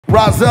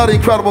Razhel, the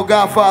incredible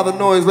Godfather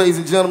noise, ladies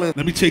and gentlemen.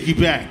 Let me take you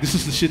back. This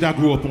is the shit I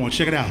grew up on.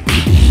 Check it out.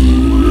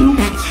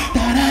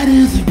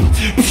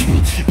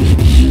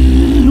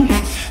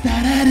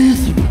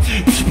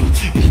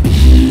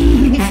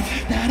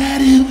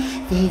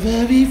 The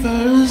very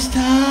first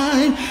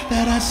time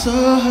that I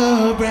saw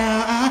her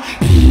brown eye,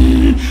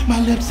 my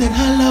lips said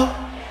hello.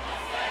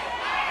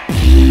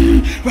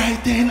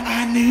 Right then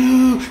I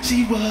knew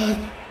she was.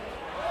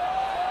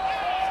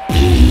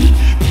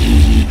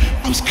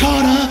 I was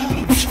caught up.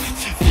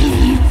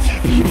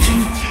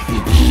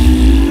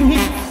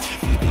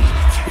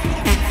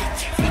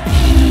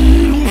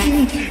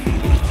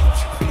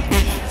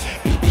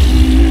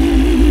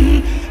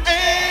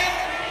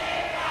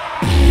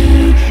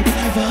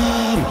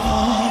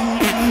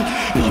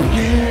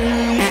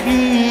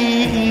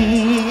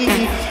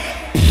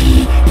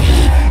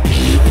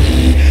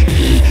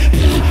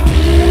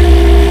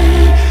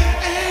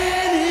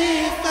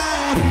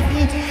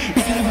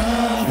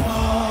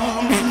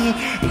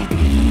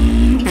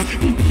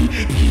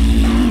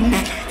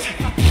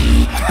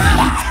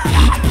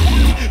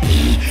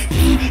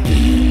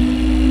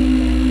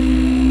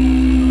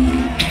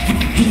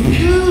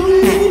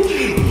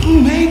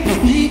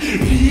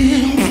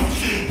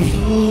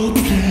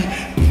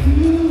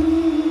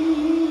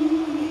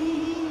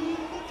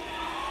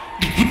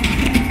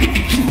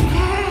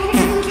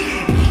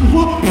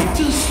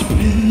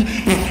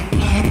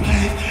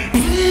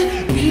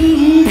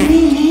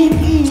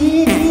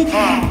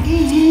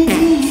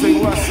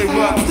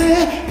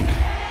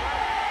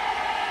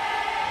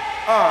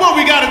 What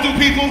we gotta do,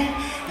 people?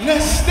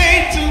 Let's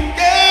stay together,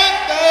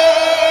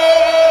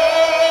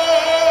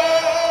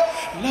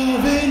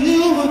 loving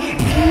you.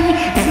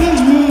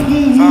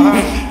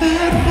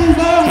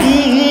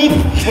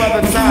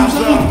 Weather time's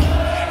up.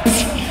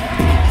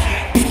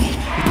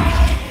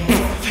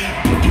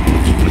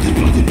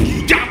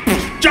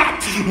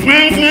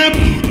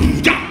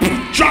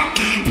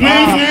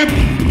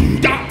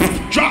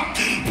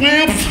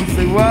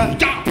 Say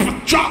what?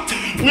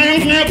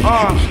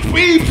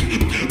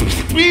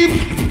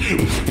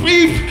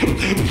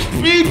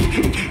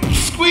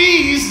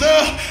 Squeeze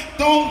her,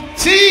 don't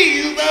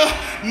tease her,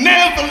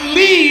 never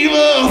leave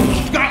her.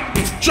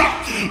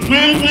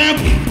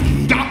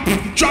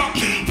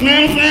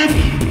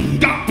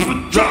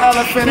 The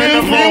elephant in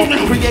the room,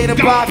 created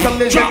by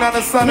collision of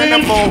the sun and the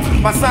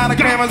moon. My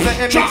sonogram is an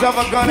image of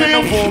a gun in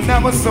the womb.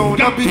 Never soon,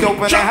 I'll be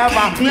open to have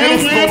my in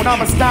spoon.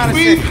 I'm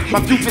astonishing,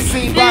 my future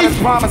seen bright as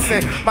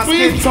promising. My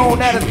skin tone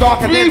that is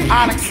darker than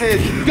onyx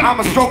is. I'm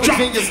a stroke of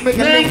genius,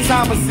 making Lee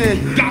Thomas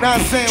is. Now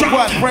I'm saying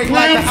what, break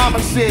like the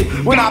Amish shit.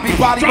 When I be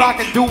body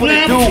rocking, do what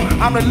it do.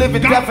 I'm the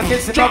living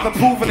definition of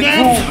improving the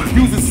groove.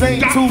 Use the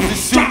same tools to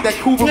shoot that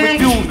Cuba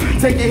refuse.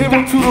 Take a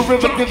hero to the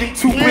river, give him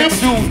 2 brick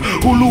shoes.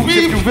 Who lose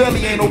if you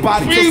really ain't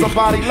nobody till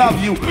somebody love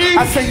you?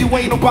 I say you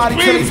ain't nobody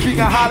till they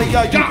speaking highly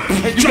of you.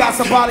 And you got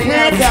somebody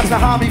now that's a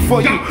hobby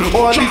for you.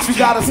 Or at least you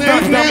got a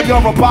stunt dummy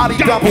or a body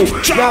double.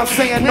 Now I'm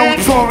saying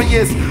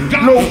notorious,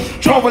 low,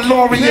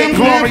 laureate,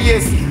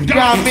 glorious. You know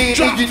what I mean?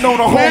 And you know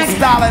the whole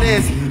style of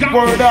this.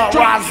 Word up,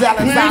 Razhel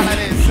is all of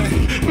this.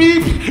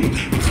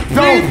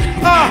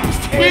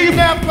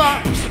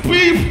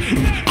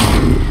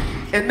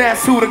 And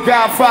that's who the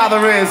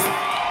Godfather is.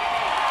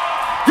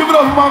 Give it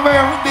up for my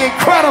man, the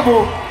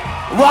incredible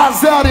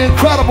Razhel, the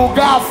incredible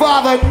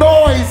Godfather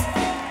noise.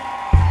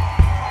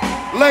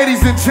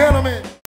 Ladies and gentlemen.